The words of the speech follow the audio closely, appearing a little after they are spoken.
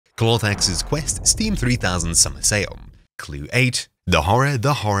Clothax's Quest Steam 3000 Summer Sale. Clue 8. The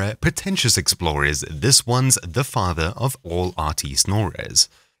horror, pretentious explorers. This one's the father of all arty snorers.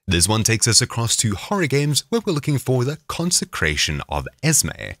 This one takes us across to horror games where we're looking for the consecration of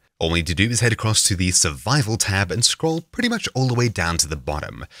Esme. All we need to do is head across to the survival tab and scroll pretty much all the way down to the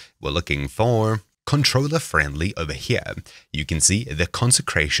bottom. We're looking for controller friendly over here. You can see the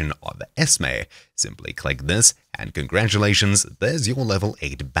consecration of Esme. Simply click this and congratulations, there's your level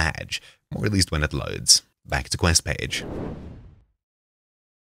 8 badge, or at least when it loads. Back to quest page.